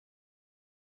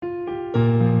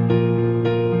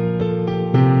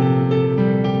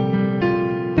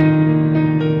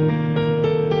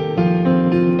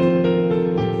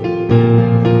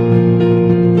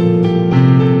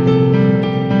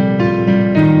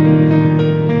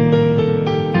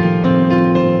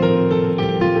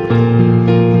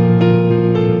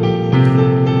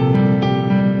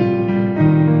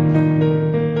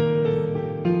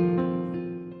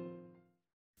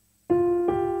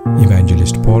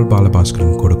பால்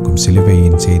பாலபாஸ்கரன் கொடுக்கும்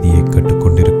சிலுவையின் செய்தியை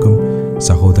கேட்டுக்கொண்டிருக்கும்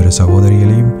சகோதர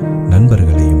சகோதரிகளையும்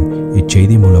நண்பர்களையும்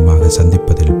இச்செய்தி மூலமாக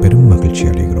சந்திப்பதில் பெரும் மகிழ்ச்சி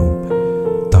அடைகிறோம்.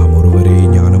 தாம் ஒருவரே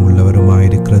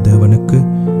ஞானமுள்ளவருமாயிருக்கிற தேவனுக்கு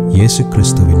இயேசு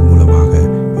கிறிஸ்துவின் மூலமாக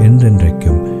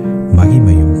என்றென்றைக்கும்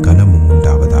மகிமையும் கனமும்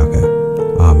உண்டாவதாக.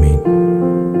 ஆமீன்.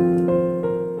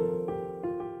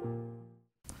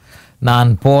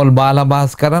 நான் போல்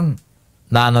பாலபாஸ்கரன்.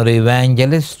 நான் ஒரு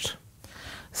இவாஞ்சலிஸ்ட்.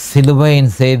 சிலுவையின்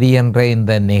செய்தி என்ற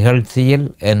இந்த நிகழ்ச்சியில்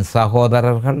என்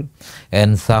சகோதரர்கள்,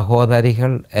 என்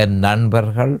சகோதரிகள், என்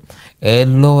நண்பர்கள்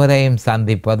எல்லோரையும்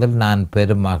சந்திப்பதில் நான்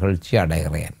பெரும் மகிழ்ச்சி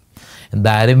அடைகிறேன். இந்த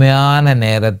அருமையான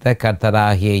நேரத்தை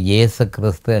கர்த்தராகிய இயேசு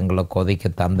கிறிஸ்து எங்களுக்கு ஒதுக்கி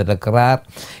தந்திருக்கிறார்.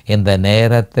 இந்த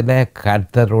நேரத்தில்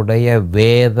கர்த்தருடைய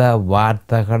வேத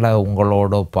வார்த்தைகளை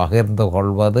உங்களோடு பகிர்ந்து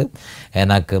கொள்வது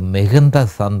எனக்கு மிகுந்த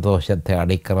சந்தோஷத்தை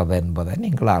அளிக்கிறது என்பதை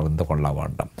நீங்கள் அறிந்து கொள்ள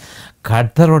வேண்டும்.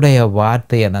 கர்த்தருடைய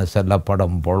வார்த்தை என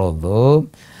சொல்லப்படும் பொழுது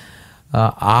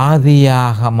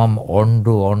ஆதியாகமம்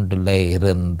 1:1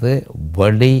 இருந்து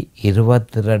வெளி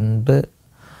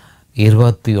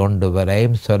 22:21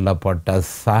 வரையும் சொல்லப்பட்ட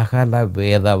சகல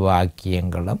வேத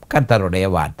வாக்கியங்களும் கர்த்தருடைய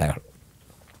வார்த்தைகள்.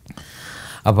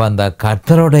 அப்போ அந்த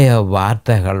கர்த்தருடைய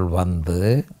வார்த்தைகள்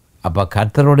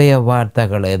கர்த்தருடைய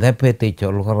வார்த்தைகள் எதை பற்றி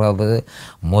சொல்கிறது?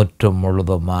 முற்றும்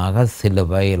முழுதுமாக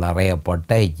சிலுவையில் அறையப்பட்ட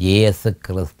இயேசு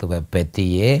கிறிஸ்துவை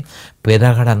பற்றியே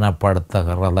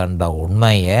பிரகடனப்படுத்துகிறது என்ற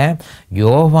உண்மையை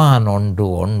யோவான்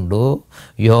 1:1,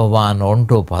 யோவான்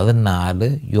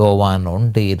 1:14, யோவான்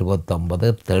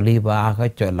 1:29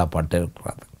 தெளிவாக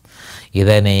சொல்லப்பட்டிருக்கிறது.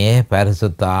 இதனையே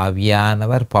பரிசுத்த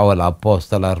ஆவியானவர் பவுல்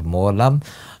அப்போஸ்தலர் மூலம்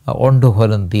 1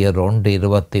 கொரிந்தியர்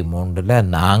 1:23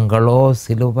 நாங்களோ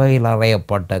சிலுவையில்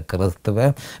அறையப்பட்ட கிறிஸ்துவை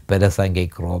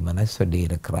பிரசங்கிக்கிறோம் என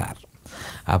சொல்லியிருக்கிறார்.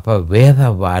 அப்போ வேத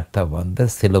வார்த்தை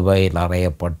சிலுவையில்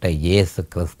அறையப்பட்ட இயேசு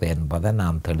கிறிஸ்து என்பதை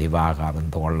நாம் தெளிவாக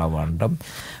அறிந்து கொள்ள வேண்டும்.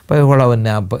 இப்போ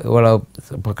இவ்வளவு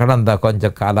கடந்த கொஞ்ச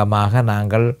காலமாக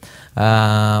நாங்கள்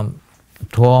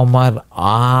ரோமர்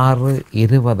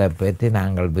 6:20 பற்றி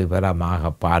நாங்கள் விவரமாக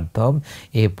பார்த்தோம்.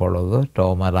 இப்பொழுது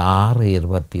ரோமர்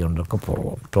 6:21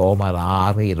 போவோம். ரோமர்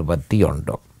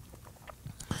 6:21.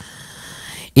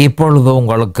 இப்பொழுது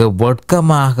உங்களுக்கு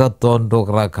வெட்கமாக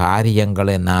தோன்றுகிற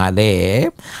காரியங்களினாலே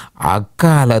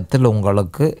அக்காலத்தில்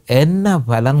உங்களுக்கு என்ன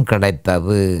பலன்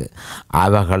கிடைத்தது?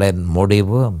 அவைகளின்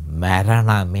முடிவு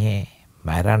மரணமே.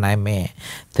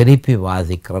 திருப்பி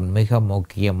வாசிக்கிறேன். மிக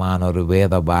முக்கியமான ஒரு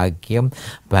வேத வாக்கியம்.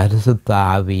 பரிசுத்த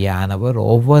ஆவியானவர்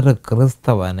ஒவ்வொரு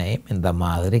கிறிஸ்தவனையும் இந்த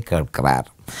மாதிரி கேட்கிறார்.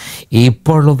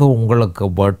 இப்பொழுது உங்களுக்கு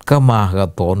வெட்கமாக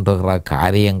தோன்றுகிற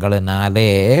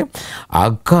காரியங்களினாலே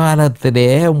அக்காலத்திலே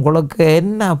உங்களுக்கு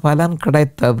என்ன பலன்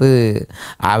கிடைத்தது?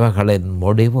 அவைகளின்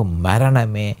முடிவு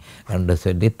மரணமே என்று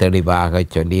சொல்லி தெளிவாக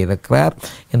சொல்லியிருக்கிறார்.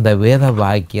 இந்த வேத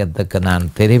வாக்கியத்துக்கு நான்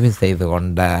தெரிவு செய்து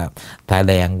கொண்ட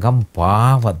தலையங்கம்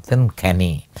பாவத்தின்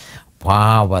கனி.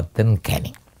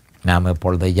 நாம்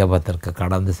இப்பொழுது ஜெபத்திற்கு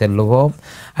கடந்து செல்லுவோம்.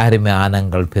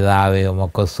 அருமையானங்கள் பிதாவே,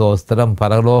 உமக்கு சோஸ்திரம்.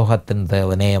 பரலோகத்தின்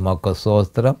தேவனே, உமக்கு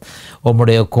சோஸ்திரம்.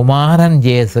 உம்முடைய குமாரன்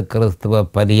இயேசு கிறிஸ்துவ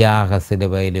பலியாக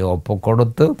சிலுவையிலே ஒப்பு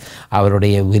கொடுத்து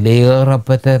அவருடைய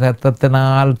விலையேறப்பெற்ற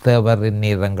இரத்தத்தினால் தேவரின்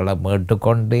நீரங்களை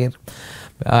மீட்டுக்கொண்டீர்.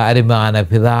 அருமையான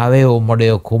பிதாவே,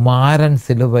 உம்முடைய குமாரன்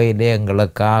சிலுவையிலே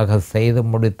எங்களுக்காக செய்து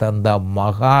முடித்த அந்த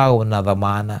மகா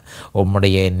உன்னதமான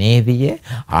உம்முடைய நீதியை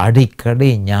அடிக்கடி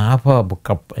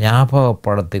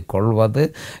ஞாபகப்படுத்தி கொள்வது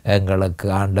எங்களுக்கு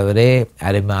ஆண்டவரே,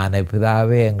 அருமையான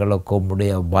பிதாவே, எங்களுக்கு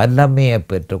உம்முடைய வல்லமையை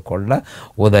பெற்றுக்கொள்ள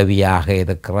உதவியாக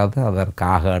இருக்கிறது.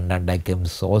 அதற்காக நன்றைக்கும்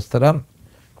சோஸ்திரம்.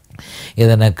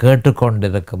 இதனை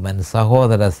கேட்டுக்கொண்டிருக்கும் என்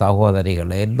சகோதர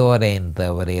சகோதரிகள் எல்லோரையும்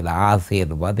தேவரையில்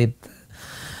ஆசீர்வதித்து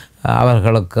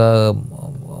அவர்களுக்கு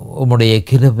உம்முடைய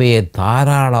கிருபையை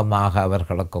தாராளமாக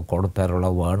அவர்களுக்கு கொடுத்தருள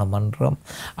வேணுமென்றும்,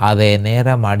 அதே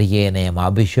நேரம் அடியேனையும்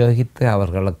அபிஷேகித்து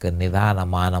அவர்களுக்கு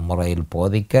நிதானமான முறையில்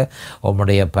போதிக்க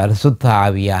உம்முடைய பரிசுத்த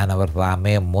ஆவியானவர்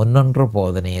தாமே முன்னின்று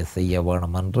போதனையை செய்ய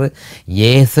வேணுமென்று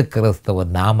இயேசு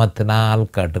கிறிஸ்துவின் நாமத்தினால்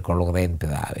கேட்டுக்கொள்கிறேன்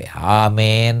பிதாவே.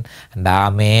 ஆமேன் and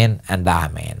amen and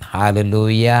amen.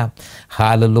 Hallelujah,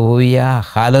 hallelujah,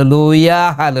 hallelujah,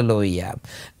 hallelujah.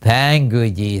 Thank you,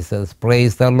 Jesus.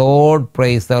 Praise the Lord,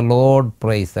 praise the Lord,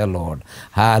 praise the Lord.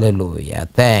 Hallelujah.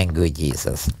 Thank you,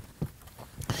 Jesus.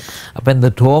 அப்போ இந்த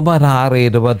ரோமர்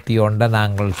 6:21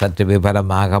 நாங்கள் சற்று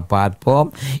விவரமாக பார்ப்போம்.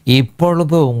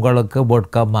 இப்பொழுது உங்களுக்கு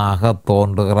வெட்கமாக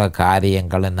தோன்றுகிற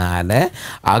காரியங்களினால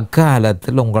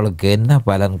அக்காலத்தில் உங்களுக்கு என்ன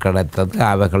பலன் கிடைத்தது?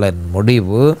 அவைகளின்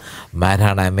முடிவு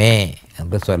மரணமே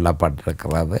என்று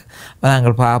சொல்லப்பட்டிருக்கிறது.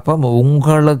 நாங்கள் பார்ப்போம்,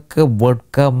 உங்களுக்கு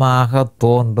வெட்கமாக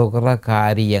தோன்றுகிற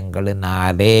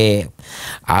காரியங்களினாலே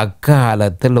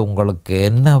அக்காலத்தில் உங்களுக்கு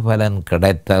என்ன பலன்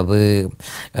கிடைத்தது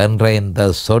என்ற இந்த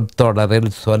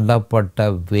சொற்றொடரில் சொல்லப்பட்ட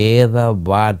வேத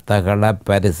வார்த்தைகளை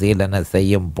பரிசீலனை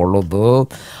செய்யும் பொழுது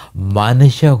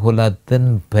மனுஷகுலத்தின்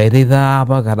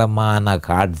பெரிதாபகரமான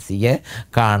காட்சியை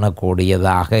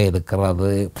காணக்கூடியதாக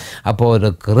இருக்கிறது. அப்போ ஒரு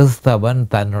கிறிஸ்தவன்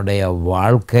தன்னுடைய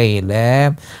வாழ்க்கையில்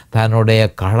தன்னுடைய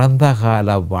கடந்த கால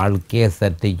வாழ்க்கையை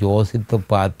சற்று யோசித்து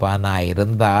பார்ப்பானா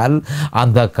இருந்தால்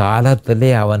அந்த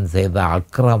காலத்திலே அவன் செய்த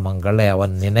அக்கிரமங்களை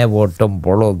அவன் நினைவூட்டும்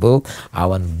பொழுது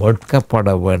அவன் வெட்கப்பட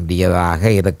வேண்டியதாக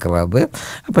இருக்கிறது.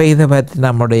 அப்போ இதை பற்றி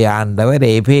நம்முடைய ஆண்டவர்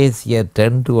எபேசியர்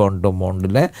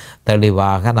 2:1-3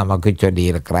 தெளிவாக நமக்கு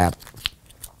சொல்லியிருக்கிறார்.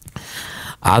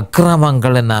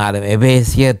 அக்கிரமங்களினாலும்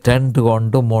எபேசியர்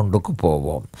 2:1-3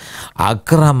 போவோம்.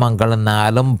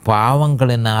 அக்கிரமங்களினாலும்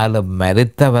பாவங்களினாலும்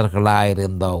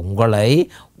மரித்தவர்களாயிருந்த உங்களை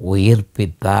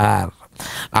உயிர்ப்பித்தார்.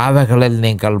 அவைகளில்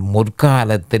நீங்கள்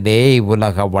முற்காலத்திலே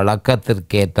உலக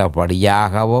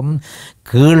வழக்கத்திற்கேற்றபடியாகவும்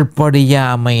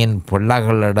கீழ்ப்படியாமையின்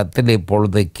பிள்ளைகளிடத்தில்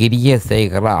இப்பொழுது கிரிய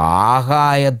செய்கிற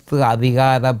ஆகாயத்து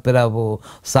அதிகார பிரபு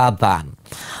சாத்தான்,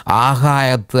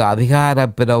 ஆகாயத்து அதிகார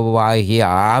பிரபுவாகிய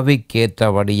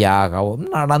ஆவிக்கேற்றபடியாகவும்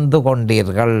நடந்து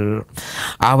கொண்டீர்கள்.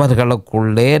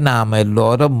 அவர்களுக்குள்ளே நாம்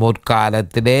எல்லோரும்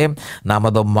முற்காலத்திலே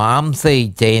நமது மாம்ச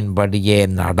இச்சையின்படியே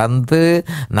நடந்து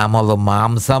நமது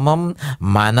மாம்சமும்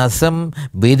மனசும்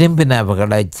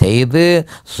விரும்பினவர்களை செய்து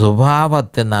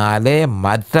சுபாவத்தினாலே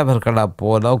மற்றவர்களை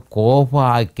போல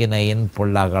கோபாக்கினையின்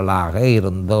பிள்ளைகளாக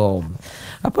இருந்தோம்.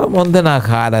 அப்போ முந்தின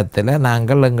காலத்தில்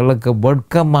நாங்கள் எங்களுக்கு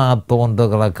வெட்கமாக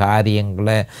தோன்றுகிற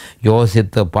காரியங்களை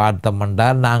யோசித்து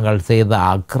பார்த்தோமென்றால், நாங்கள் செய்த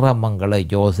அக்கிரமங்களை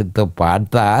யோசித்து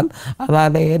பார்த்தால்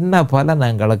அதால் என்ன பலன்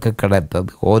எங்களுக்கு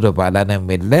கிடைத்தது? ஒரு பலனும்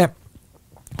இல்லை.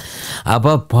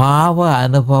 அப்போ பாவ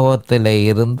அனுபவத்தில்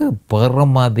இருந்து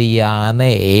பெறுமதியான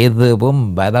எதுவும்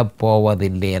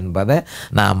வரப்போவதில்லை என்பதை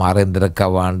நாம் அறிந்திருக்க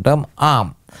வேண்டும்.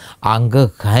 ஆம், அங்கு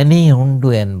கனி உண்டு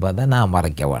என்பதை நாம்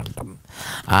மறைக்க வேண்டும்.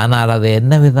 ஆனால் அது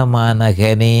என்ன விதமான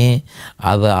கனி?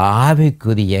 அது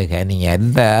ஆவிக்குரிய கனி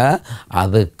அல்ல,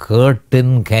 அது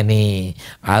கேட்டின் கனி.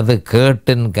 அது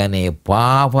கேட்டின் கனி.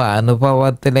 பாவ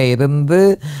அனுபவத்தில் இருந்து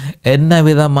என்ன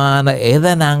விதமான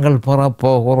எதை நாங்கள்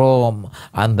பெறப்போகிறோம்?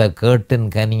 அந்த கேட்டின்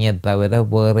கனியை தவிர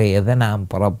வேறு எதை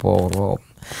நாம் பெறப்போகிறோம்?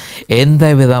 எந்த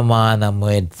விதமான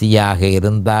முயற்சியாக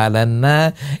இருந்தால் என்ன,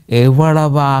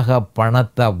 எவ்வளவாக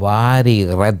பணத்தை வாரி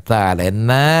இறைத்தால்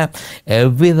என்ன,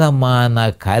 எவ்விதமான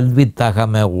கல்வி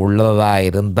தகமை உள்ளதாக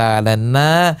இருந்தால் என்ன,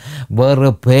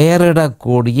 வேறு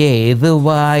பெயரிடக்கூடிய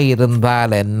எதுவாக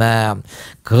இருந்தால் என்ன,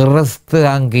 கிறிஸ்து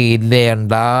அங்கு இல்லை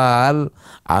என்றால்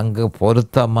அங்கு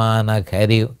பொருத்தமான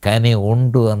கனி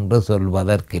உண்டு என்று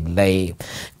சொல்வதற்கில்லை.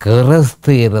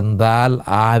 கிறிஸ்து இருந்தால்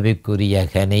ஆவிக்குரிய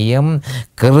கனியும்,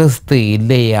 கிறிஸ்து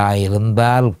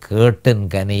இல்லையாயிருந்தால் கேட்டின்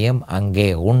கனியும் அங்கே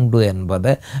உண்டு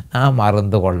என்பதை நாம்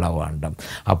அறிந்து கொள்ள வேண்டும்.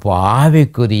 அப்போ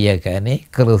ஆவிக்குரிய கனி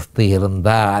கிறிஸ்து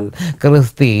இருந்தால்,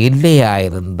 கிறிஸ்து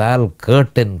இல்லையாயிருந்தால்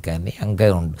கேட்டின் கனி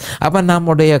அங்கே உண்டு. அப்போ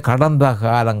நம்முடைய கடந்த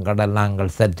காலங்களில்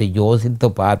நாங்கள் சற்று யோசித்து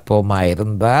பார்ப்போமா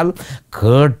இருந்தால்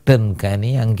கேட்டின் கனி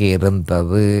அங்கே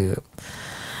இருந்தது.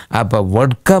 அப்போ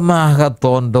வெட்கமாக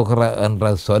தோன்றுகிற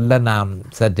என்ற சொல்ல நாம்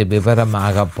சற்று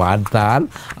விவரமாக பார்த்தால்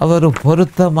அது ஒரு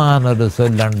பொருத்தமான ஒரு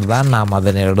சொல்லென்று தான் நாம்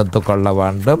அதனை எடுத்துக்கொள்ள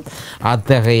வேண்டும்.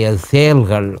 அத்தகைய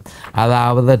செயல்கள்,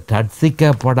 அதாவது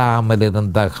ரட்சிக்கப்படாமல்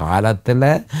இருந்த காலத்தில்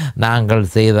நாங்கள்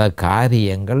செய்த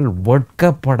காரியங்கள்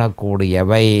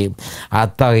வெட்கப்படக்கூடியவை.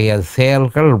 அத்தகைய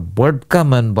செயல்கள்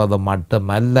வெட்கம் என்பது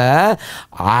மட்டுமல்ல,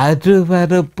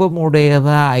 அருவருப்பும்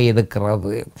உடையதாக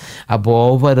இருக்கிறது. அப்போ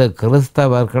ஒவ்வொரு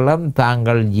கிறிஸ்தவர்கள்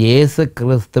தாங்கள் இயேசு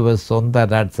கிறிஸ்துவ சொந்த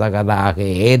இரட்சகராக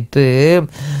ஏற்று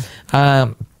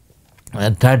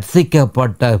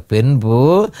ரட்சிக்கப்பட்ட பின்பு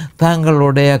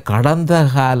தங்களுடைய கடந்த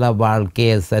கால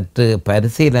வாழ்க்கையை சற்று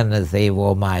பரிசீலனை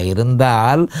செய்வோமா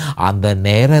இருந்தால் அந்த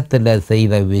நேரத்தில்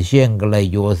செய்த விஷயங்களை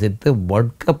யோசித்து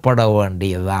வெட்கப்பட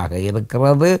வேண்டியதாக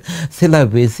இருக்கிறது. சில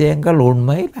விஷயங்கள்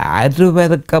உண்மையில்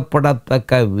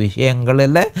அருவருக்கப்படத்தக்க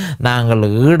விஷயங்களில் நாங்கள்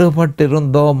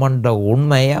ஈடுபட்டிருந்தோம் என்ற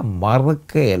உண்மையை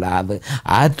மறுக்க இயலாது.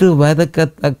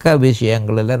 அருவருக்கத்தக்க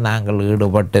விஷயங்களில் நாங்கள்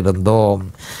ஈடுபட்டிருந்தோம்.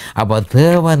 அப்போ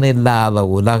தேவனில்லா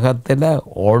உலகத்தில்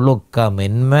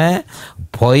ஒழுக்கமின்மை,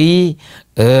 பொய்,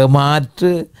 ஏமாற்று,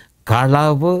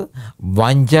 களவு,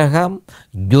 வஞ்சகம்,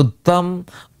 யுத்தம்,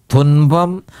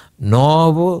 துன்பம்,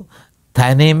 நோவு,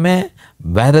 தனிமை,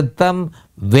 வருத்தம்,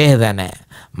 வேதனை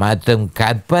மற்றும்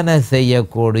கற்பனை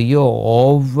செய்யக்கூடிய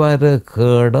ஒவ்வொரு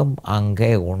கேடும்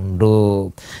அங்கே உண்டு.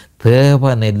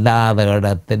 தேவன் இல்லாத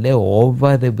இடத்திலே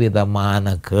ஒவ்வொரு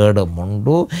விதமான கேடும்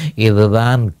உண்டு.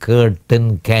 இதுதான்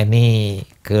கேட்டின் கனி.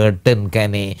 கேட்டின்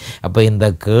கனி. அப்போ இந்த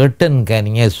கேட்டின்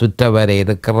கனியை சுற்றவரை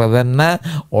இருக்கிறதுன்னா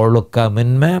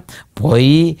ஒழுக்கமின்மை,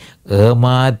 பொய்,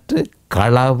 ஏமாற்று,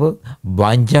 களவு,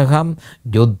 வஞ்சகம்,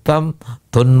 யுத்தம்,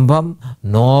 துன்பம்,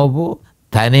 நோவு,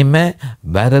 தனிமை,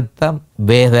 வருத்தம்,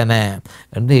 வேதனை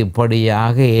என்று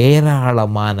இப்படியாக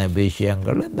ஏராளமான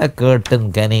விஷயங்கள் இந்த கேட்டின்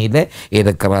கனியில்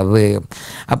இருக்கிறது.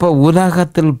 அப்போ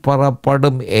உலகத்தில்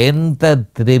புறப்படும் எந்த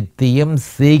திருப்தியும்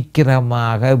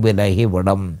சீக்கிரமாக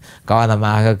விலகிவிடும்.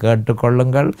 கவனமாக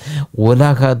கேட்டுக்கொள்ளுங்கள்.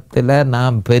 உலகத்தில்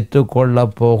நாம் பெற்றுக்கொள்ள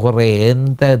போகிற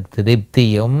எந்த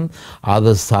திருப்தியும்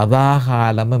அது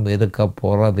சதாகாலமும் இருக்க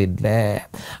போகிறதில்லை.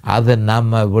 அது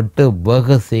நம்ம விட்டு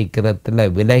வெகு சீக்கிரத்தில்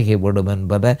விலகிவிடும்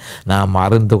என்பதை நாம்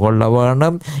அறிந்து கொள்ள வேண்டும்.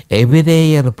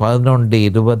 எபிரேயர்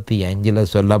 11:25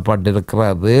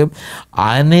 சொல்லப்பட்டிருக்கிறது,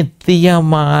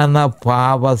 அனித்தியமான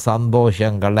பாவ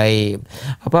சந்தோஷங்களை.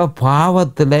 அப்போ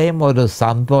பாவத்திலேயும் ஒரு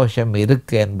சந்தோஷம்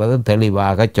இருக்கு என்பது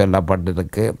தெளிவாக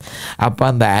சொல்லப்பட்டிருக்கு. அப்போ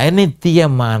அந்த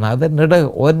அனித்தியமானது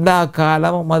எல்லா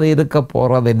காலமும் அது இருக்க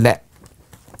போறதில்லை.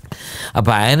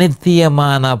 அப்போ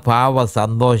அனித்தியமான பாவ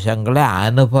சந்தோஷங்களை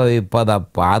அனுபவிப்பதை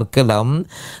பார்க்கலாம்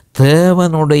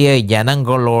தேவனுடைய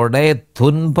ஜனங்களோட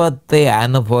துன்பத்தை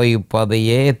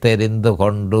அனுபவிப்பதையே தெரிந்து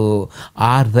கொண்டு.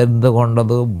 தெரிந்து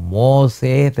கொண்டது?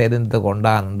 மோசே தெரிந்து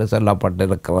கொண்டான் என்று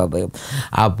சொல்லப்பட்டிருக்கிறது.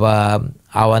 அப்போ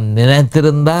அவன்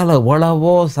நினைத்திருந்தால்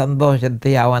எவ்வளவோ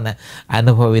சந்தோஷத்தை அவன்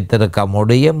அனுபவித்திருக்க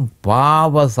முடியும்.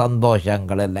 பாவ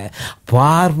சந்தோஷங்களில்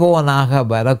பார்வோனாக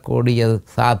வரக்கூடிய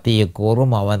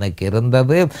சாத்தியக்கூறும் அவனுக்கு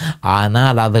இருந்தது.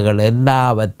 ஆனால் அதுகள்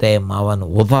எல்லாவற்றையும் அவன்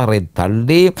உதறி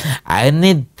தள்ளி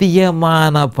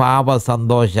அனித்தியமான பாவ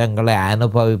சந்தோஷங்களை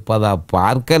அனுபவிப்பதை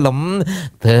பார்க்கலும்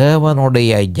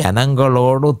தேவனுடைய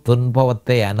ஜனங்களோடு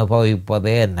துன்பத்தை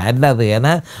அனுபவிப்பதே நல்லது என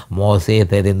மோசே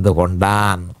தெரிந்து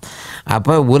கொண்டான்.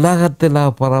 அப்போ உலகத்தில்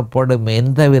புறப்படும்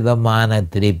எந்த விதமான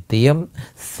திருப்தியும்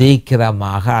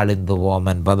சீக்கிரமாக அழிந்துவோம்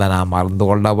என்பதை நாம் அறிந்து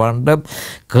கொள்ள வேண்டும்.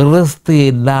 கிறிஸ்து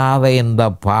இல்லாத இந்த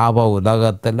பாவ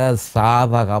உலகத்தில்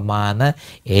சாதகமான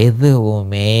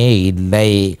எதுவுமே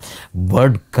இல்லை.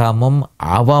 வெட்கமும்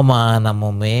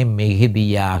அவமானமுமே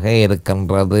மிகுதியாக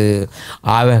இருக்கின்றது.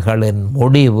 அவைகளின்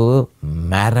முடிவு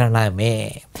மரணமே.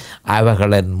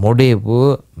 அவைகளின் முடிவு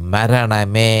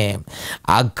மரணமே.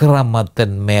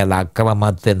 அக்கிரமத்தின் மேல்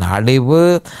அக்கிரமத்தின் அழிவு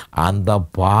அந்த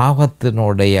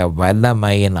பாவத்தினுடைய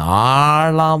வல்லமையின்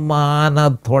ஆழமான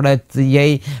தொடர்ச்சியை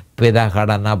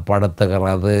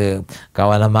பிரகடனப்படுத்துகிறது.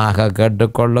 கவனமாக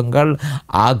கேட்டுக்கொள்ளுங்கள்.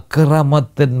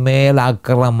 அக்கிரமத்தின் மேல்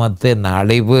அக்கிரமத்தின்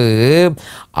அழிவு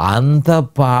அந்த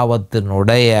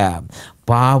பாவத்தினுடைய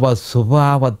பாவ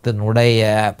சுபாவத்தினுடைய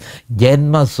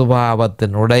ஜென்ம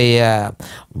சுபாவத்தினுடைய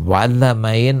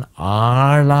வல்லமையின்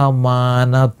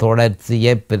ஆழமான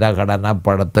தொடர்ச்சியை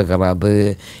பிரகடனப்படுத்துகிறது.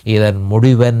 இதன்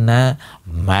முடிவென்ன?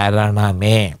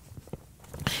 மரணமே.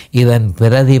 இதன்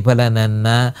பிரதிபலன் என்ன?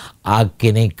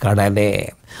 ஆக்கினை கடலே.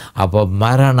 அப்போ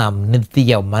மரணம்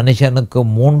நித்திய. மனுஷனுக்கு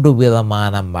 3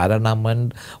 விதமான மரணம்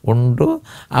உண்டு.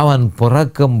 அவன்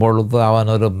பிறக்கும் பொழுது அவன்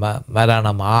ஒரு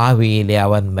மரணம், ஆவியிலே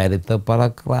அவன் மரித்து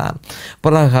பிறக்கிறான்.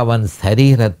 பிறகு அவன்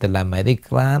சரீரத்தில்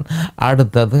மரிக்கிறான்.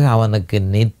 அடுத்தது அவனுக்கு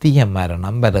நித்திய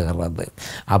மரணம் வருகிறது.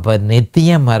 அப்போ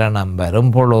நித்திய மரணம்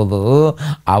வரும் பொழுது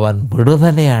அவன்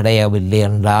விடுதலை அடையவில்லை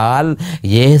என்றால்,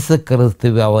 இயேசு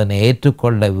கிறிஸ்துவை அவன்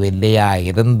ஏற்றுக்கொள்ளவில்லையா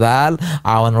இருந்தால்,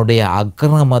 அவனுடைய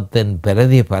அக்கிரமத்தின்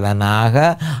பிரதிபலனாக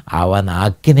அவன்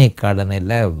அக்கினி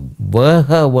கடனில்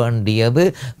வேக வேண்டியது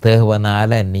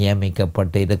தேவனால்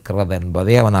நியமிக்கப்பட்டு இருக்கிறது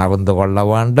என்பதை அவன் அறிந்து கொள்ள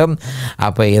வேண்டும்.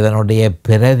 அப்போ இதனுடைய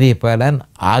பிரதிபலன்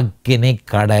அக்கினி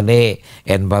கடலே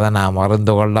என்பதை நாம்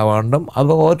அறிந்து கொள்ள வேண்டும்.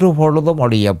 அது ஒரு பொழுதும்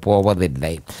ஒழியப்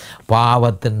போவதில்லை.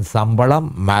 பாவத்தின் சம்பளம்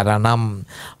மரணம்.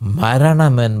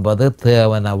 மரணம் என்பது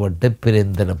தேவனை விட்டு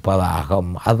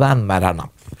பிரிந்திருப்பதாகும். அதுதான்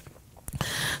மரணம்.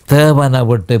 தேவனை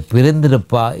விட்டு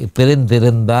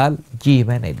பிரிந்திருந்தால்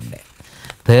ஜீவன் இல்லை.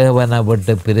 தேவனை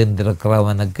விட்டு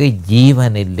பிரிந்திருக்கிறவனுக்கு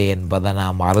ஜீவன் இல்லை என்பதை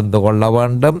நாம் அறிந்து கொள்ள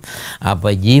வேண்டும்.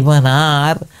 அப்போ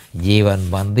ஜீவனார்? ஜீவன்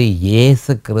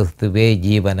இயேசு கிறிஸ்துவே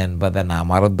ஜீவன் என்பதை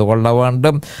நாம் அறிந்து கொள்ள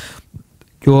வேண்டும்.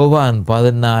 யோவான்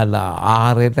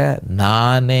 14:6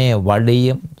 நானே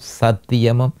வழியும்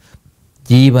சத்தியமும்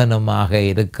ஜீவனுமாக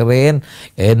இருக்கிறேன்,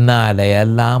 என்னால்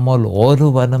அல்லாமல்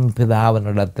ஒருவனும்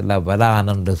பிதாவினிடத்தில் வரான்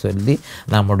என்று சொல்லி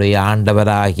நம்முடைய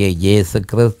ஆண்டவராகிய இயேசு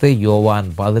கிறிஸ்து யோவான்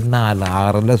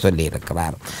 14:6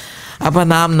 சொல்லியிருக்கிறார். அப்போ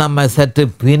நம்ம சற்று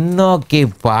பின்னோக்கி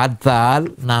பார்த்தால்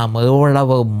நாம்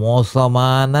எவ்வளவு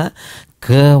மோசமான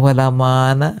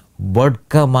கேவலமான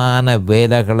வெட்கமான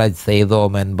வேலைகளை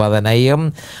செய்தோம் என்பதனையும்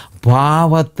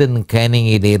பாவத்தின்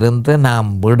கனியிலிருந்து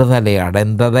நாம் விடுதலை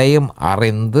அடைந்ததையும்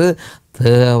அறிந்து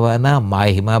தேவனை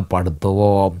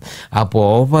மகிமைப்படுத்துவோம். அப்போ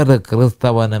ஒவ்வொரு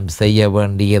கிறிஸ்தவனும் செய்ய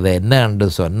வேண்டியது என்ன என்று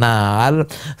சொன்னால்,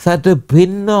 சற்று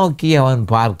பின்னோக்கி அவன்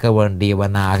பார்க்க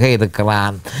வேண்டியவனாக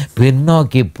இருக்கிறான்.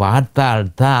 பின்னோக்கி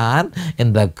பார்த்தால்தான்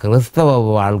இந்த கிறிஸ்தவ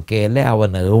வாழ்க்கையில்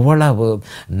அவன் எவ்வளவு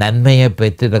நன்மையை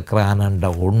பெற்றிருக்கிறான் என்ற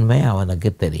உண்மை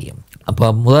அவனுக்கு தெரியும். அப்போ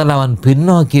முதல் அவன்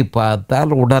பின்னோக்கி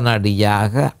பார்த்தால்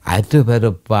உடனடியாக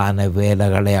அருவருப்பான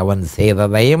வேலைகளை அவன்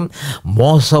செய்ததையும்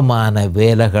மோசமான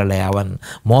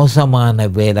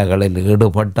வேலைகளில்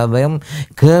ஈடுபட்டதையும்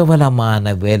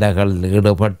கேவலமான வேலைகளில்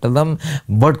ஈடுபட்டதும்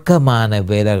வெட்கமான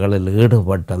வேலைகளில்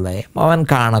ஈடுபட்டதையும் அவன்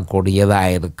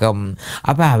காணக்கூடியதாக இருக்கும்.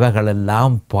 அப்போ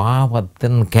அவைகளெல்லாம்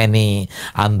பாவத்தின் கனி.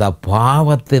 அந்த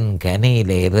பாவத்தின்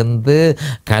கனியிலிருந்து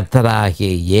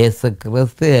கர்த்தராகிய இயேசு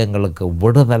கிறிஸ்து எங்களுக்கு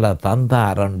விடுதலை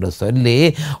தந்தார் என்று சொல்லி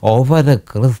ஒவ்வொரு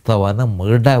கிறிஸ்தவனும்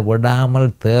விடாமல்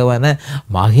தேவனை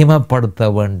மகிமைப்படுத்த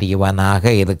வேண்டியவனாக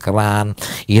இருக்கிறான்.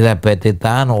 இதை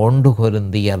பற்றித்தான் 1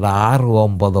 கொரிந்தியர்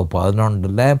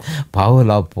 6:9-11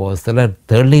 பவுல் அப்போஸ்தலர்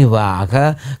தெளிவாக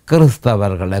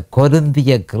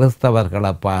கொரிந்திய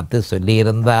கிறிஸ்தவர்களை பார்த்து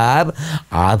சொல்லியிருந்தார்.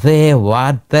 அதே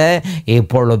வார்த்தை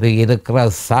இப்பொழுது இருக்கிற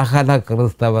சகல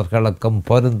கிறிஸ்தவர்களுக்கும்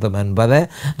பொருந்தும் என்பதை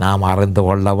நாம் அறிந்து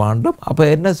கொள்ள வேண்டும். அப்போ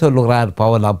என்ன சொல்லுகிறார்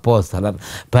பவுல் அப்போஸ்தலர்?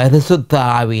 பரிசுத்த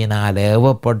ஆவியினால்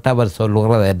ஏவப்பட்டவர்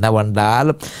சொல்லுகிறது என்னவென்றால்,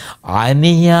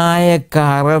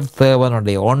 அநியாயக்காரர்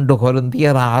தேவனுடைய 1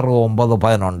 கொரிந்தியர்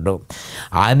 6:9-11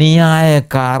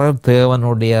 அநியாயக்காரர்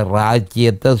தேவனுடைய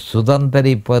ராஜ்யத்தை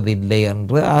சுதந்தரிப்பதில்லை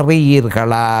என்று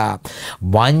அறியீர்களா?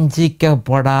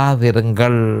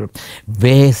 வஞ்சிக்கப்படாதிருங்கள்.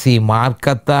 வேசி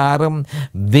மார்க்கத்தாரும்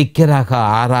விக்கிரக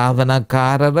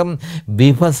ஆராதனக்காரரும்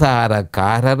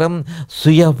விபசாரக்காரரும்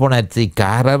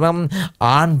சுயபுணர்ச்சிக்காரரும்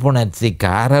ஆண்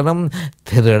புணர்ச்சிக்காரரும்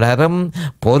திருடரும்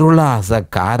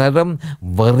பொருளாசக்காரரும்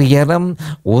வெறியரும்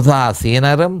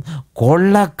உதாசீனரும்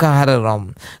கொள்ளக்காரரும்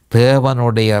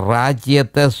தேவனுடைய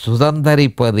ராஜ்யத்தை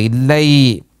சுதந்தரிப்பதில்லை.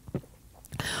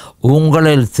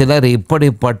 உங்களில் சிலர்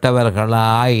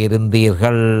இப்படிப்பட்டவர்களாய்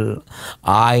இருந்தீர்கள்.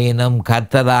 ஆயினும்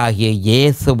கர்த்தராகிய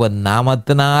இயேசுவின்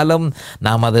நாமத்தினாலும்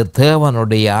நமது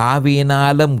தேவனுடைய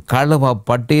ஆவியினாலும்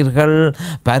கழுவப்பட்டீர்கள்,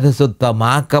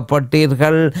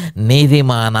 பரிசுத்தமாக்கப்பட்டீர்கள்,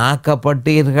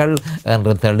 நீதிமானாக்கப்பட்டீர்கள்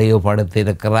என்று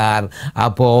தெளிவுபடுத்தியிருக்கிறார்.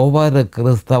 அப்போ ஒவ்வொரு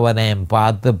கிறிஸ்தவனையும்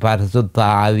பார்த்து பரிசுத்த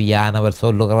ஆவியானவர்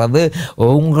சொல்லுகிறது,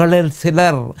 உங்களில்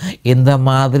சிலர் இந்த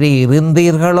மாதிரி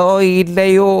இருந்தீர்களோ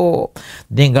இல்லையோ,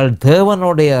 நீங்கள்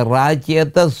தேவனுடைய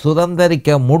ராஜ்யத்தை சுதந்தரிக்க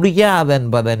முடியாது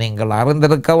என்பதை நீங்கள்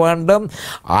அறிந்திருக்க வேண்டும்.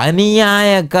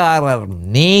 அநியாயக்காரர்,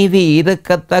 நீதி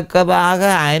இருக்கத்தக்கதாக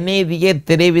அநீதியை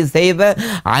தெரிவு செய்த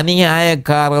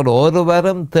அநியாயக்காரர்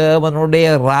ஒருவரும் தேவனுடைய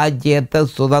ராஜ்யத்தை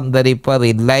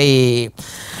சுதந்தரிப்பதில்லை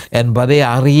என்பதை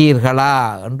அறியீர்களா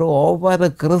என்று ஒவ்வொரு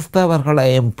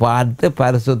கிறிஸ்தவர்களையும் பார்த்து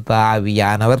பரிசுத்த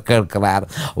ஆவியானவர் கேட்கிறார்.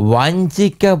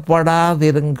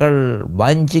 வஞ்சிக்கப்படாதிருங்கள்.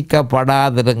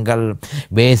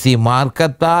 வேசி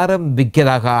மார்க்கத்தாரும்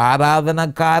விக்கிரக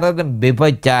ஆராதனக்காரரும்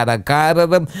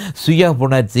விபச்சாரக்காரரும்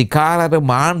சுயபுணர்ச்சிக்காரரும்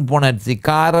ஆண்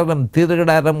புணர்ச்சிக்காரரும்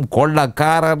திருடரும்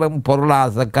கொள்ளக்காரரும்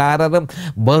பொருளாசக்காரரும்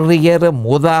வெறியரும்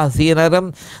உதாசீனரும்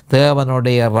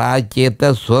தேவனுடைய ராஜ்யத்தை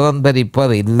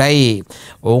சுதந்தரிப்பதில்லை.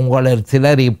 உங்களில்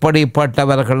சிலர்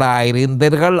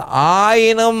இப்படிப்பட்டவர்களாயிருந்தீர்கள்.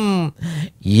 ஆயினும்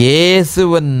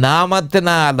இயேசுவின்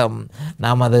நாமத்தினாலும்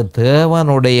நமது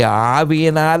தேவனுடைய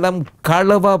ஆவியினாலும்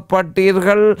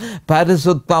கழுவப்பட்டீர்கள்,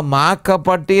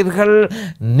 பரிசுத்தமாக்கப்பட்டீர்கள்,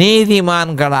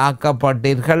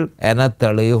 நீதிமான்களாக்கப்பட்டீர்கள் என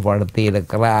தெளிவுபடுத்தி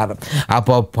இருக்கிறார்.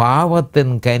 அப்போ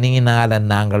பாவத்தின் கனியினால்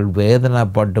நாங்கள்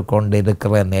வேதனைப்பட்டு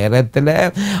கொண்டிருக்கிற நேரத்தில்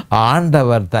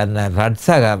ஆண்டவர் தன்னை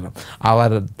ரட்சகர்,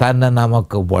 அவர் தன்னை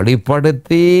நமக்கு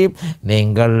வெளிப்படுத்தி,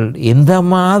 நீங்கள் இந்த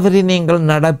மாதிரி நீங்கள்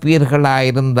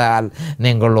நடப்பீர்களாயிருந்தால்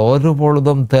நீங்கள் ஒரு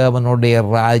பொழுதும் தேவனுடைய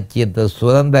ராஜ்யத்தை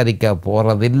சுதந்தரிக்க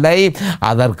போறதில்லை,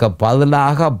 அதற்கு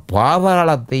பதிலாக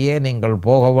பாதாளத்தையே நீங்கள்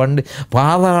போக வேண்டி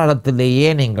பாதாளத்திலேயே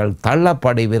நீங்கள்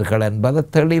தள்ளப்படுவீர்கள் என்பதை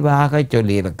தெளிவாக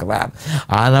சொல்லியிருக்கிறார்.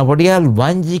 ஆனபடியால்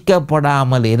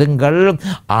வஞ்சிக்கப்படாமல் இருங்கள்.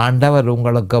 ஆண்டவர்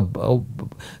உங்களுக்கு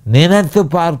நினைத்து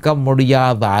பார்க்க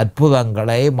முடியாத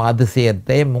அற்புதங்களையும்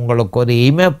அதிசயத்தையும் உங்களுக்கு ஒரு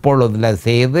இமைப்பொழுதில்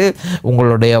செய்து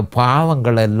உங்களுடைய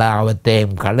பாவங்கள்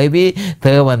எல்லாவற்றையும் கழுவி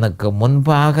தேவனுக்கு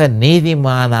முன்பாக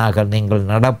நீதிமானாக நீங்கள்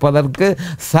நடப்பதற்கு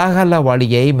சகல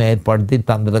வழியையும் ஏற்படுத்தி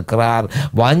தந்திருக்கிறார்.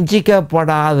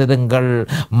 வஞ்சிக்கப்படாதிருங்கள்,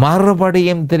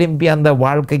 மறுபடியும் திரும்பி அந்த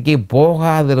வாழ்க்கைக்கு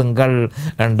போகாதிருங்கள்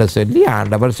என்று சொல்லி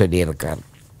ஆண்டவர் சொல்லியிருக்கார்.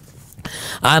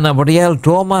 ஆனபடியால்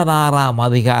ரோமர் 6ஆம்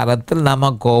அதிகாரத்தில்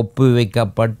நமக்கு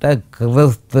ஒப்புவிக்கப்பட்ட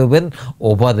கிறிஸ்துவின்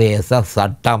உபதேச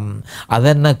சட்டம்.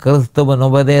 அதென்ன கிறிஸ்துவின்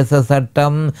உபதேச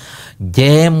சட்டம்?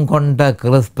 ஜெயம் கொண்ட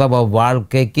கிறிஸ்தவ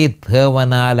வாழ்க்கைக்கு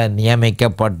தேவனால்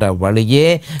நியமிக்கப்பட்ட வழியே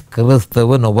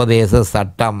கிறிஸ்துவின் உபதேச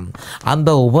சட்டம். அந்த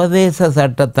உபதேச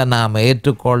சட்டத்தை நாம்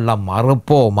ஏற்றுக்கொள்ள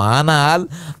மறுப்போமானால்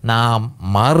நாம்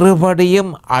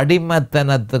மறுபடியும்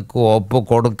அடிமைத்தனத்துக்கு ஒப்பு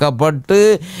கொடுக்கப்பட்டு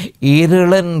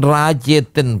இருளின்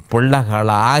ராஜ்யத்தின்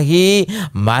பிள்ளைகளாகி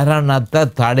மரணத்தை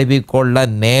தழுவிக்கொள்ள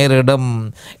நேரிடும்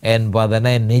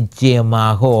என்பதனை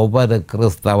நிச்சயமாக ஒவ்வொரு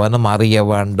கிறிஸ்தவனும் அறிய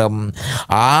வேண்டும்.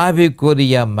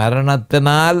 ஆவிக்குரிய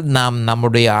மரணத்தினால் நாம்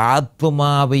நம்முடைய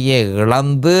ஆத்துமாவையே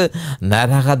இழந்து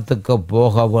நரகத்துக்கு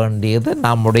போக வேண்டியது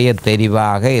நம்முடைய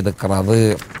தெரிவாக இருக்கிறது.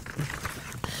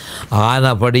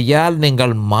 ஆனபடியால்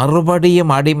நீங்கள் மறுபடியும்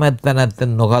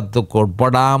அடிமைத்தனத்தின் நுகத்துக்கு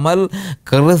உட்படாமல்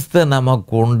கிறிஸ்து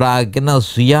நமக்கு உண்டாக்கின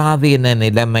சுயாதீன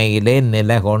நிலைமையிலே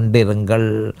நிலை கொண்டிருங்கள்.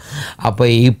 அப்போ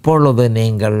இப்பொழுது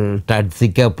நீங்கள்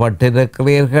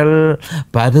ரட்சிக்கப்பட்டிருக்கிறீர்கள்,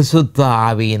 பரிசுத்த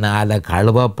ஆவியினால்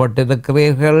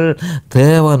கழுவப்பட்டிருக்கிறீர்கள்,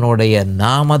 தேவனுடைய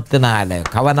நாமத்தினால,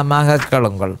 கவனமாக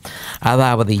கேளுங்கள்,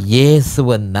 அதாவது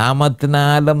இயேசுவின்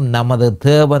நாமத்தினாலும் நமது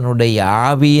தேவனுடைய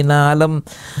ஆவியினாலும்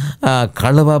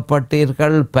கழுவப்பட்டீர்கள்,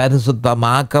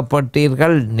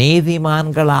 பரிசுத்தமாக்கப்பட்டீர்கள்,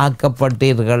 நீதிமான்கள்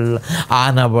ஆக்கப்பட்டீர்கள்.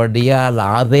 ஆனபடியால்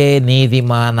அதே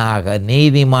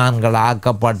நீதிமான்கள்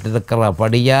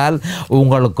ஆக்கப்பட்டிருக்கிறபடியால்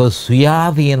உங்களுக்கு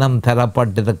சுயாதீனம்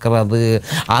தரப்பட்டிருக்கிறது.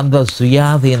 அந்த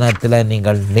சுயாதீனத்தில்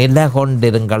நீங்கள் நிலை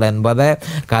கொண்டிருங்கள் என்பதை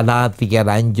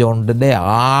கலாத்தியர் 5:1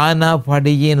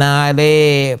 ஆனபடியினாலே,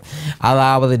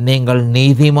 அதாவது நீங்கள்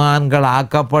நீதிமான்கள்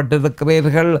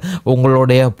ஆக்கப்பட்டிருக்கிறீர்கள்,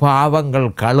 உங்களுடைய பாவங்கள்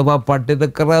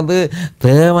கழுவப்பட்டிருக்கிறது,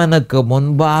 தேவனுக்கு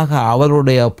முன்பாக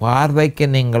அவருடைய பார்வைக்கு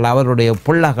நீங்கள் அவருடைய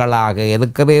பிள்ளைகளாக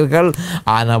இருக்கிறீர்கள்.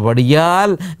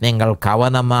 ஆனபடியால் நீங்கள்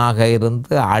கவனமாக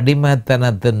இருந்து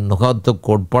அடிமைத்தனத்தின்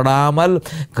நுகத்துக்கு உட்படாமல்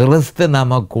கிறிஸ்து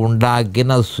நமக்கு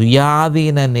உண்டாக்கின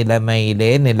சுயாதீன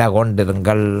நிலைமையிலே நிலை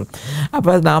கொண்டிருங்கள்.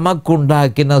 அப்போ நமக்கு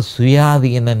உண்டாக்கின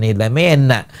சுயாதீன நிலைமை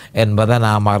என்ன என்பதை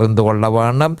நாம் அறிந்து கொள்ள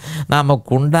வேண்டும்.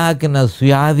 நமக்கு உண்டாக்கின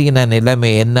சுயாதீன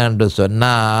நிலைமை என்னென்று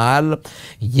சொன்னால்,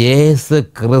 இயேசு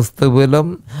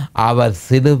கிறிஸ்துவிலும் அவர்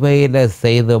சிலுவையில்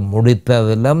செய்து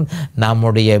முடித்ததிலும்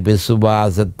நம்முடைய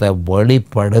விசுவாசத்தை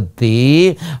வெளிப்படுத்தி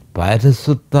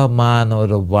பரிசுத்தமான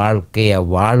ஒரு வாழ்க்கையை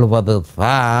வாழ்வது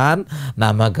தான்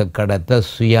நமக்கு கிடைத்த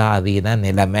சுயாதீன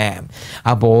நிலைமை.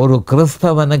 அப்போ ஒரு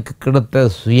கிறிஸ்தவனுக்கு கிடைத்த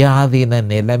சுயாதீன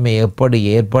நிலைமை எப்படி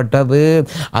ஏற்பட்டது?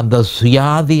 அந்த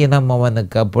சுயாதீனம்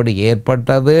அவனுக்கு எப்படி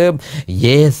ஏற்பட்டது?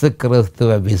 இயேசு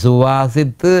கிறிஸ்துவை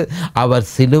விசுவாசித்து அவர்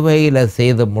சிலுவையில்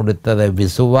செய்து முடித்ததை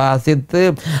விசுவாசித்து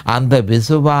அந்த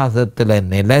விசுவாசத்தில்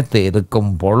நிலைத்து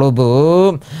இருக்கும் பொழுது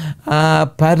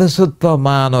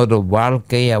பரிசுத்தமான ஒரு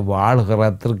வாழ்க்கையை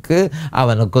வாழ்கிறதற்கு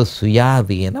அவனுக்கு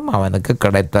சுயாதீனம் அவனுக்கு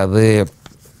கிடைத்தது.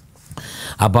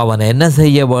 அப்போ அவன் என்ன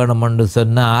செய்ய வேணும் என்று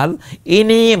சொன்னால்,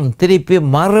 இனியும் திருப்பி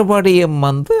மறுபடியும்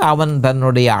அவன்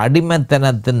தன்னுடைய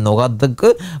அடிமைத்தனத்தின் நுகத்துக்கு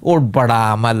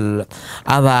உட்படாமல்,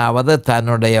 அதாவது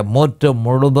தன்னுடைய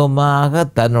முழுதுமாக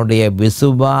தன்னுடைய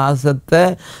விசுவாசத்தை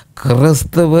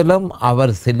கிறிஸ்துவிலும்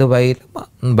அவர்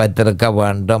சிலுவையிலும் வைத்திருக்க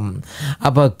வேண்டும்.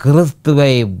 அப்போ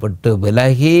கிறிஸ்துவை விட்டு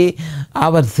விலகி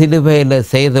அவர் சிலுவையில்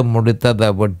செய்து முடித்ததை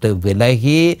விட்டு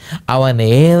விலகி அவன்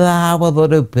ஏதாவது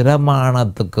ஒரு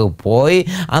பிரமாணத்துக்கு போய்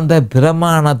அந்த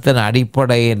பிரமாணத்தின்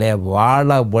அடிப்படையில்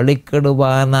வாழ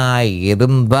வெளிக்கிடுவானாய்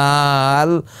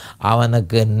இருந்தால்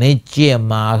அவனுக்கு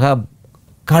நிச்சயமாக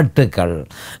கட்டுக்கள்,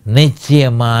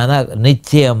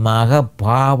 நிச்சயமாக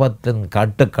பாவத்தின்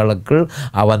கட்டுக்களுக்குள்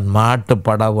அவன்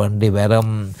மாட்டுப்பட வேண்டி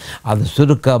வரும். அது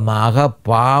சுருக்கமாக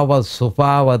பாவ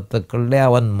சுபாவத்துக்குள்ளே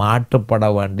அவன் மாட்டுப்பட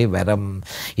வேண்டி வரும்.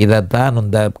 இதைத்தான்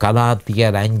இந்த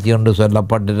கலாத்தியர் 5 என்று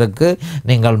சொல்லப்பட்டிருக்கு.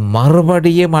 நீங்கள்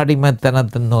மறுபடியும்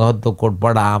அடிமைத்தனத்தின் நுகத்துக்கு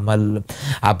உட்படாமல்,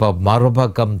 அப்போ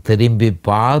மறுபக்கம் திரும்பி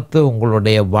பார்த்து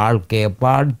உங்களுடைய வாழ்க்கையை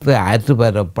பார்த்து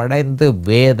அருவருப்படைந்து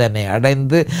வேதனை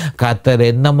அடைந்து கர்த்தர்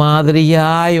என்ன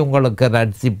மாதிரியாய் உங்களுக்கு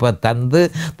ரட்சிப்பை தந்து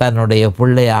தன்னுடைய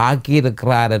பிள்ளை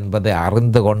ஆக்கியிருக்கிறார் என்பதை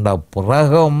அறிந்து கொண்ட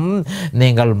பிறகும்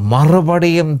நீங்கள்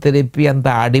மறுபடியும் திருப்பி அந்த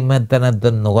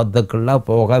அடிமைத்தனத்தின் நுகத்துக்குள்ள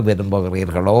போக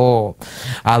விரும்புகிறீர்களோ,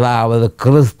 அதாவது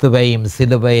கிறிஸ்துவையும்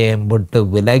சிலுவையையும் விட்டு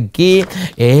விலக்கி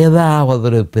ஏதாவது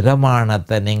ஒரு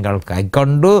பிரமாணத்தை நீங்கள்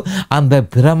கைக்கொண்டு அந்த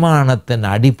பிரமாணத்தின்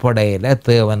அடிப்படையில்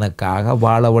தேவனுக்காக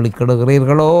வாழ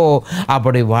வழிக்கிடுகிறீர்களோ,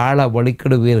 அப்படி வாழ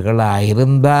வழிக்கிடுவீர்களா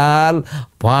இருந்தால்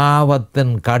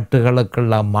பாவத்தின்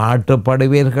கட்டுகளுக்குள்ள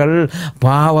மாட்டுப்படுவீர்கள்.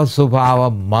 பாவ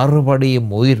சுபாவம் மறுபடியும்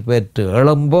உயிர் பெற்று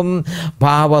எழும்பும்.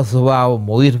 பாவ சுபாவம்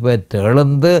உயிர் பெற்று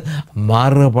எழுந்து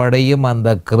மறுபடியும் அந்த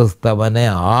கிறிஸ்தவனை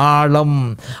ஆளும்,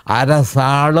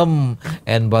 அரசாளும்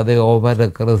என்பதை ஒவ்வொரு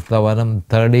கிறிஸ்தவனும்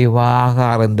தெளிவாக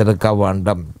அறிந்திருக்க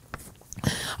வேண்டும்.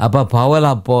 அப்போ பவுல்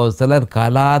அப்போஸ்தலர்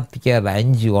கலாத்தியர்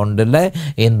 5:1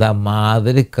 இந்த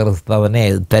மாதிரி கிறிஸ்தவனை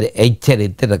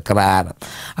எச்சரித்திருக்கிறார்.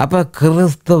 அப்போ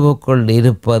கிறிஸ்துவுக்குள்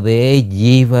இருப்பதே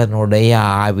ஜீவனுடைய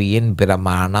ஆவியின்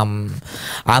பிரமாணம்.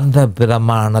 அந்த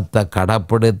பிரமாணத்தை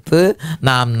கடைப்பிடித்து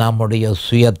நாம் நம்முடைய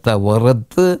சுயத்தை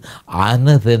வெறுத்து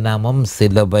அனுதினமும்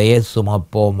சிலுவையை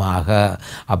சுமப்போமாக.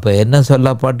 அப்போ என்ன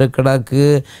சொல்லப்பட்டு கிடக்கு?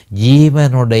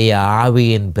 ஜீவனுடைய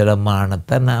ஆவியின்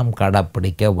பிரமாணத்தை நாம்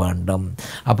கடைப்பிடிக்க வேண்டும்.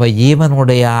 அப்போ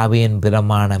ஜீவனுடைய ஆவியின்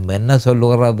பிரமாணம் என்ன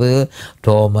சொல்லுகிறது?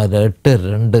 ரோமர்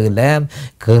 8:2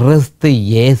 கிறிஸ்து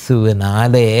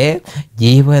இயேசுவினாலே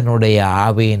ஜீவனுடைய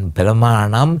ஆவியின்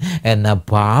பிரமாணம் என்ன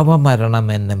பாவ மரணம்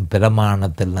என்னும்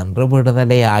பிரமாணத்தில் நின்று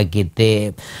விடுதலை ஆக்கிட்டே.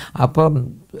 அப்போ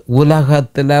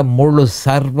உலகத்தில் முழு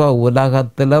சர்வ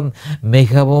உலகத்திலும்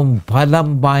மிகவும்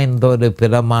பலம் வாய்ந்த ஒரு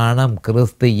பிரமாணம்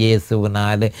கிறிஸ்து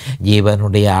இயேசுவினாலே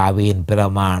ஜீவனுடைய ஆவியின்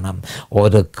பிரமாணம்.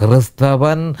 ஒரு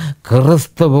கிறிஸ்தவன்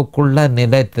கிறிஸ்துவுக்குள்ள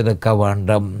நிலைத்திருக்க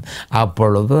வேண்டும்.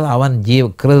 அப்பொழுது அவன்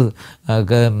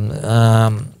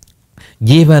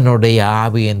ஜீவனுடைய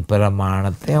ஆவியின்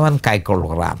பிரமாணத்தை அவன்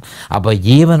கைக்கொள்கிறான். அப்போ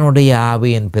ஜீவனுடைய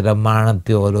ஆவியின்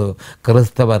பிரமாணத்தை ஒரு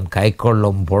கிறிஸ்தவன்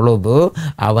கைக்கொள்ளும் பொழுது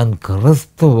அவன்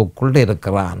கிறிஸ்துவுக்குள்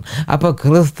இருக்கிறான். அப்போ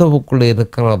கிறிஸ்துவுக்குள்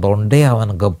இருக்கிறது ஒன்றே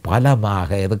அவனுக்கு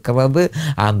பலமாக இருக்கிறது.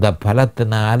 அந்த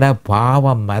பலத்தினால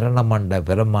பாவம் மரணம் என்ற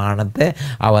பிரமாணத்தை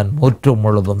அவன் முற்று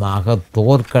முழுதுமாக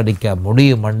தோற்கடிக்க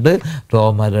முடியும் என்று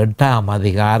ரோமர்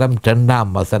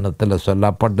 8:2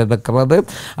 சொல்லப்பட்டிருக்கிறது.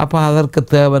 அப்போ அதற்கு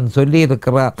தேவன் சொல்லி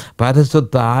இருக்கிறார்.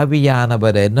 பரிசுத்த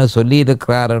ஆவியானவர் என்ன சொல்லி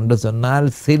இருக்கிறார் என்று சொன்னால்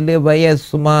சிலுவையை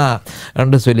சுமா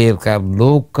என்று சொல்லியிருக்கார்.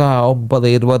 லூக்கா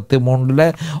 9:23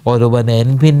 ஒருவன்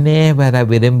என் பின்னே வர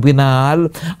விரும்பினால்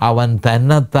அவன்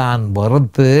தன்னைத்தான்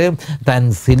வெறுத்து தன்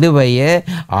சிலுவையை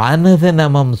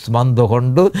அனுதினமும் சுமந்து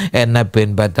கொண்டு என்னை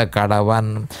பின்பற்ற கடவன்.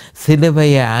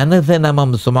 சிலுவையை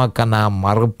அனுதினமும் சுமக்க நாம்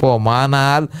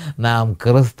மறுப்போமானால் நாம்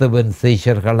கிறிஸ்துவின்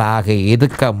சீஷர்களாக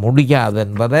இருக்க முடியாது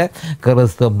என்பதை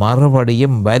கிறிஸ்து மறுபடியும்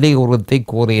வலியுறுத்தி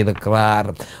கூறியிருக்கிறார்.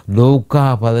 லூக்கா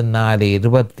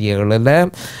 14:27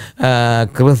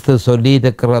 கிறிஸ்து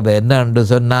சொல்லியிருக்கிறது என்ன என்று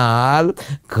சொன்னால்,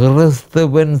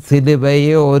 கிறிஸ்துவின்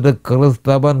சிலுவையை ஒரு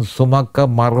கிறிஸ்தவன் சுமக்க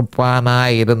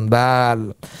மறுப்பானாயிருந்தால்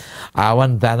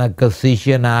அவன் தனக்கு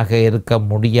சிஷ்யனாக இருக்க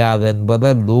முடியாது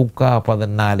என்பதை லூக்கா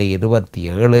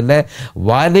 14:27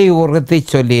 வலியுறுத்தி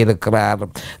சொல்லியிருக்கிறார்.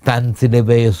 தன்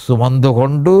சிலுவையை சுமந்து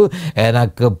கொண்டு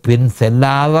எனக்கு பின்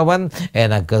செல்லாதவன்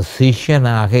எனக்கு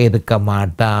சிஷ்யனாக இருக்க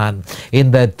மாட்டான்.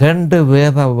 இந்த 2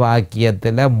 வேத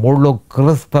வாக்கியத்தில் முழு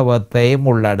கிறிஸ்தவத்தையும்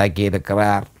உள்ளடக்கி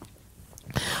இருக்கிறார்.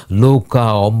 லூக்கா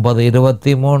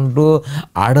 9:23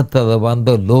 அடுத்தது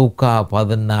லூக்கா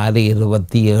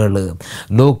 14:27.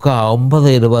 லூக்கா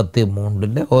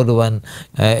 9:23 ஒருவன்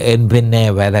என் பின்னே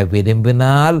வர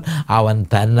விரும்பினால் அவன்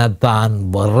தன்னைத்தான்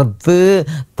வெறுத்து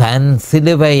தன்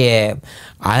சிலுவையை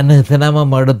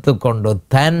அனுதினமும் எடுத்துக்கொண்டு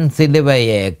தன்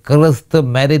சிலுவையை கிறிஸ்து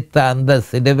மரித்த அந்த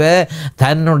சிலுவை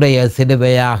தன்னுடைய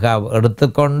சிலுவையாக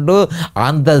எடுத்துக்கொண்டு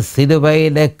அந்த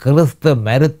சிலுவையில் கிறிஸ்து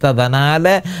மரித்ததனால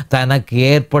தனக்கு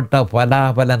ஏற்பட்ட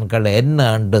பலாபலன்கள் என்ன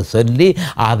என்று சொல்லி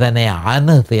அதனை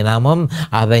அனுதினமும்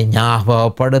அதை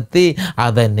ஞாபகப்படுத்தி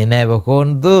அதை நினைவு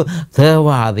கூர்ந்து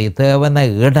தேவாதி தேவனை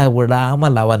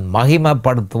இடவிடாமல் அவன்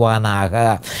மகிமைப்படுத்துவானாக.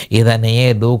 இதனையே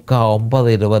லூக்கா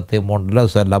 9:23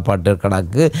 சொல்லப்பட்டிருக்கிறது.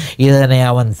 இதனை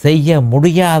அவன் செய்ய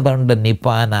முடியாது என்று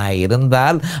நிப்பானாய்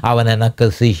இருந்தால் அவன் எனக்கு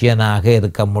சிஷ்யனாக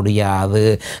இருக்க முடியாது.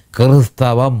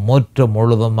 கிறிஸ்தவம் முற்று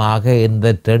முழுதுமாக இந்த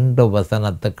 2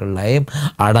 வசனத்துக்குள்ளையும்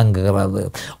அடங்குகிறது.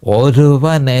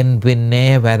 ஒருவன் என் பின்னே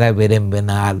வர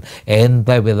விரும்பினால்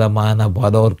எந்த விதமான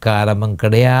பலோத்காரமும்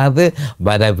கிடையாது.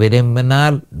 வர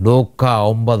விரும்பினால் லூக்கா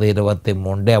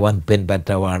 9:23 அவன்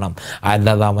பின்பற்ற வேணும்,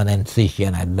 அல்லது அவன் என்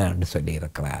சிஷ்யன் அல்ல என்று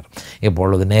சொல்லியிருக்கிறார்.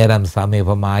 இப்பொழுது நேரம்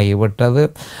சமீபமாகிவிட்டது.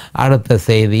 அடுத்த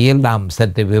செய்தியில் நாம்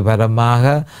சற்று விவரமாக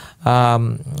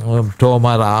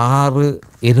ரோமர்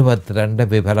 6:22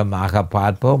 விவரமாக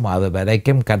பார்ப்போம். அது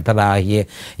வரைக்கும் கர்த்தராகிய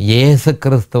இயேசு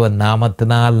கிறிஸ்துவின்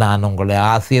நாமத்தினால் நான் உங்களை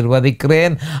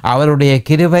ஆசீர்வதிக்கிறேன். அவருடைய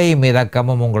கிருபையும்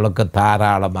இரக்கமும் உங்களுக்கு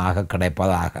தாராளமாக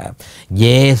கிடைப்பதாக.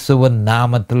 இயேசுவின்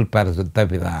நாமத்தில் பரிசுத்த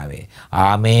பிதாவே,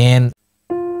 ஆமேன்.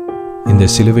 இந்த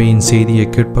சிலுவையின் செய்தியை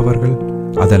கேட்பவர்கள்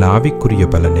அதன் ஆவிக்குரிய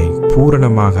பலனை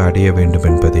பூரணமாக அடைய வேண்டும்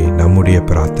என்பதே நம்முடைய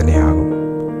பிரார்த்தனையாகும்.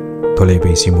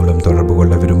 தொலைபேசி மூலம் தொடர்பு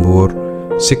கொள்ள விரும்புவோர்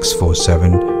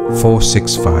 647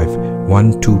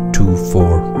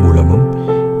 465-1224 மூலமும்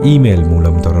இமெயில்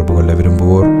மூலம் தொடர்பு கொள்ள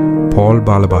விரும்புவோர்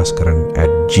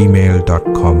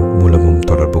paulbalabaskaran@gmail.com மூலமும்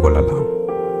தொடர்பு கொள்ளலாம்.